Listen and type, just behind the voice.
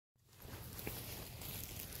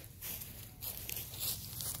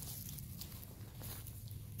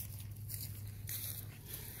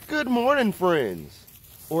Good morning, friends,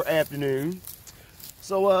 or afternoon.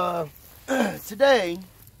 So, today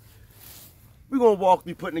we're gonna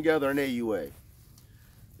be putting together an AUA.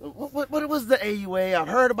 What was the AUA? I've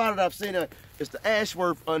heard about it. I've seen it. It's the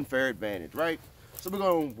Ashworth Unfair Advantage, right? So we're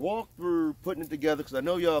gonna walk through putting it together because I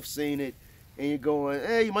know y'all have seen it, and you're going,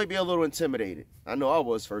 hey, you might be a little intimidated. I know I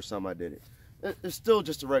was first time I did it. It's still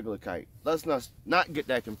just a regular kite. Let's not get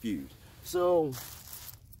that confused. So.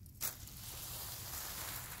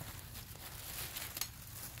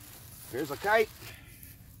 Here's a kite.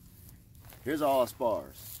 Here's all our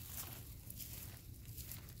spars.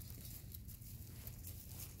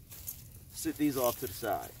 Sit these off to the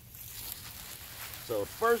side. So the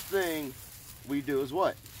first thing we do is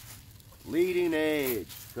what? Leading edge,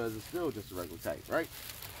 because it's still just a regular kite, right?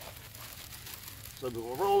 So we're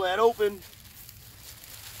gonna roll that open.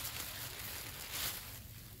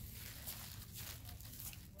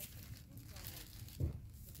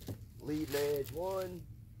 Leading edge one.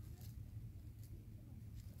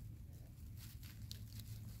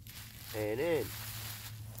 And in.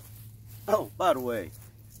 Oh, by the way,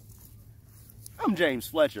 I'm James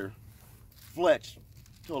Fletcher. Fletch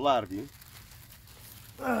to a lot of you.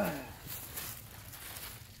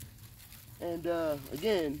 And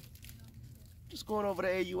again, just going over the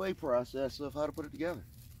AUA process of how to put it together.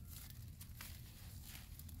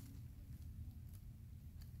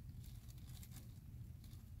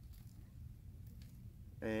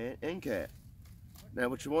 And end cap. Now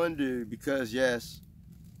what you want to do, because yes,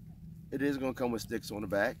 it is going to come with sticks on the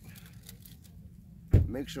back.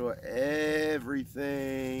 Make sure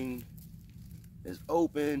everything is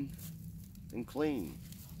open and clean.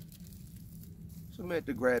 So you may have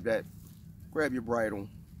to grab your bridle,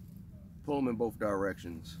 pull them in both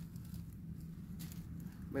directions.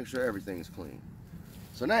 Make sure everything is clean.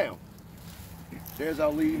 So now, there's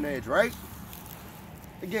our leading edge, right?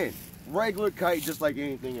 Again, regular kite just like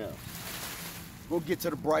anything else. We'll get to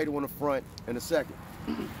the bridle in the front in a second.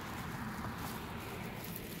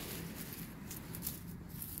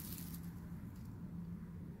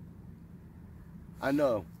 I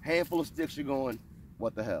know, handful of sticks, you're going,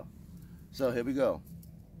 what the hell? So here we go.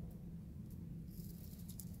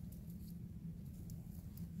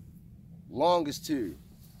 Longest two.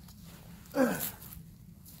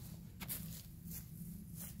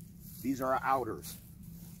 These are our outers.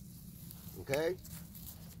 Okay?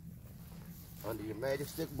 Under your magic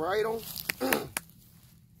stick bridle.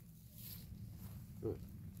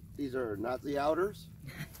 These are not the outers.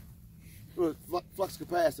 Flux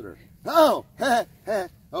capacitor. Oh,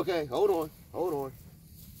 okay, hold on.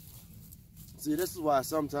 See, this is why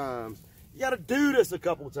sometimes you gotta do this a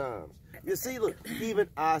couple times. You see, look, even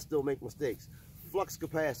I still make mistakes. Flux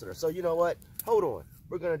capacitor. So you know what? Hold on.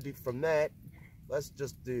 We're gonna do from that. Let's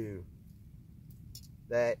just do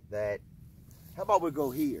that. How about we go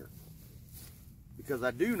here? Because I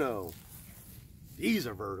do know these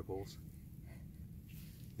are verticals.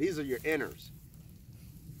 These are your inners.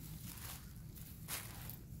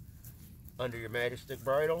 Under your magic stick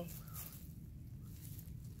bridle.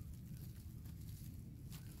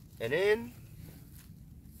 And in.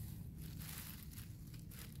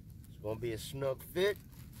 It's going to be a snug fit.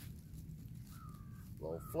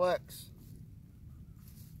 Low flex.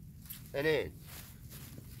 And in.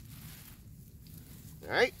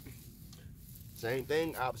 Alright. Same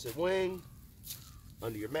thing, opposite wing.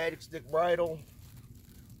 Under your magic stick bridle.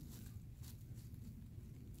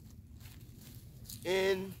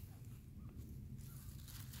 In.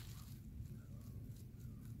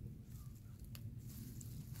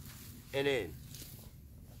 And in.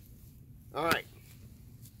 All right.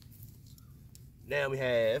 Now we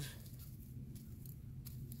have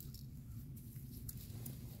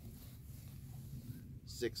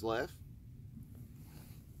six left.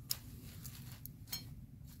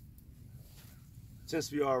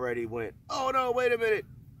 Since we already went, oh no, wait a minute.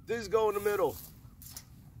 These go in the middle.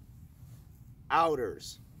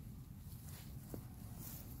 Outers.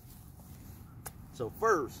 So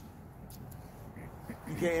first,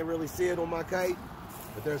 you can't really see it on my kite,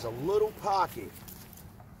 but there's a little pocket.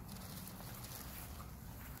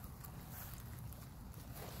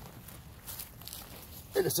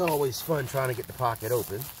 And it's always fun trying to get the pocket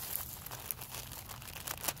open.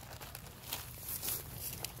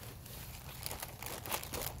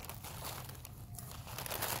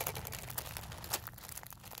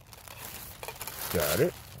 Got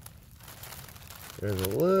it. There's a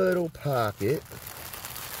little pocket.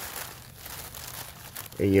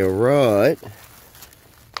 And your rod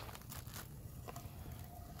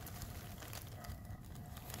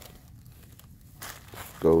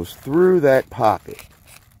goes through that pocket.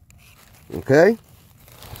 Okay?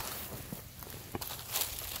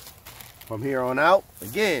 From here on out,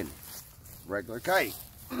 again, regular kite.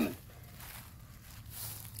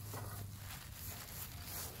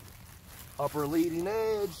 Upper leading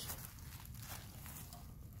edge.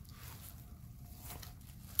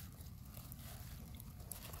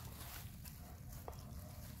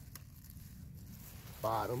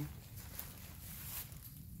 Bottom.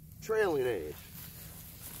 Trailing edge.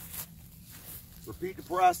 Repeat the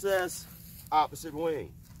process, opposite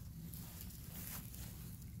wing.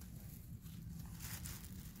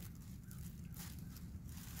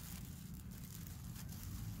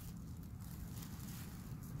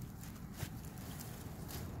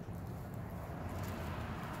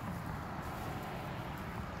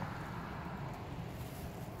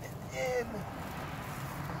 In.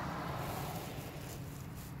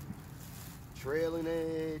 Trailing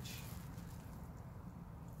edge.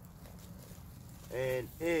 And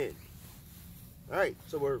in. All right,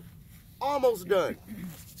 so we're almost done.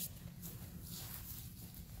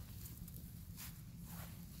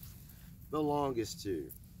 The longest two.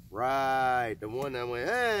 Right, the one that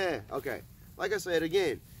went, okay. Like I said,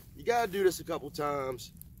 again, you gotta do this a couple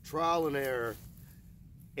times. Trial and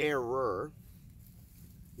error.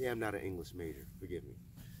 Yeah, I'm not an English major, forgive me.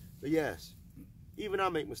 But yes, even I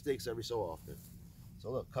make mistakes every so often. So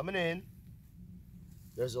look, coming in,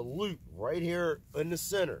 there's a loop right here in the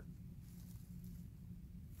center.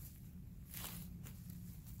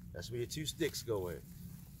 That's where your two sticks go in.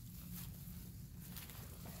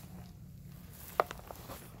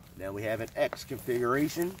 Now we have an X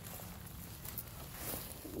configuration.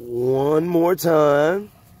 One more time.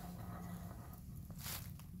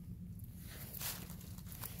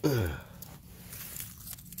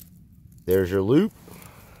 There's your loop.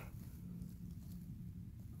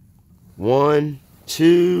 1,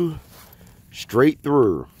 2, straight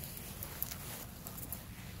through.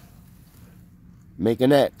 Make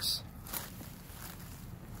an X.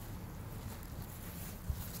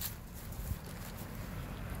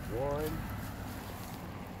 One,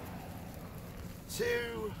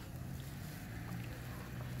 2,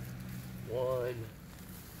 1,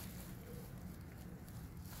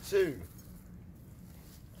 2.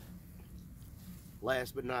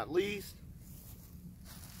 Last but not least,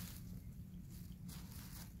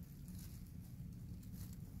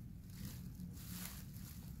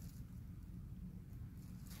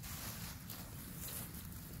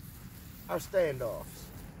 our standoffs.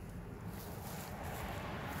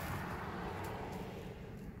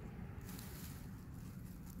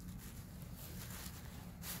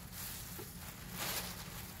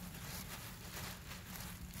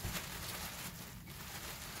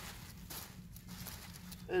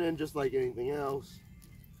 And then just like anything else,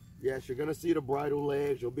 yes, you're gonna see the bridle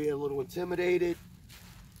legs. You'll be a little intimidated,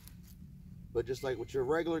 but just like with your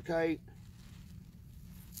regular kite,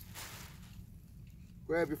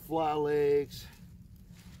 grab your fly legs,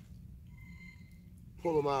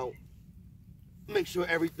 pull them out, make sure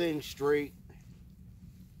everything's straight.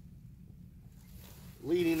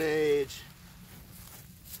 Leading edge.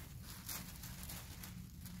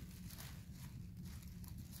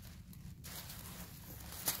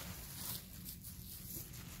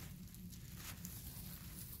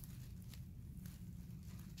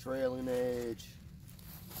 Trailing edge.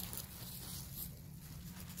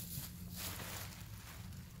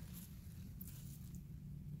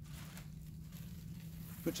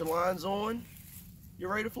 Put your lines on, you're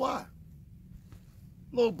ready to fly.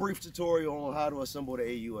 A little brief tutorial on how to assemble the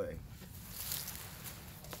AUA.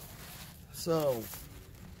 So,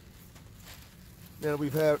 now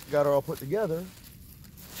we've got it all put together.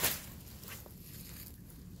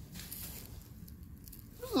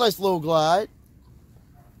 It's a nice little glide.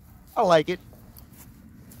 I like it.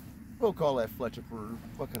 We'll call that Fletcher approved.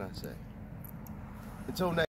 What can I say? Until next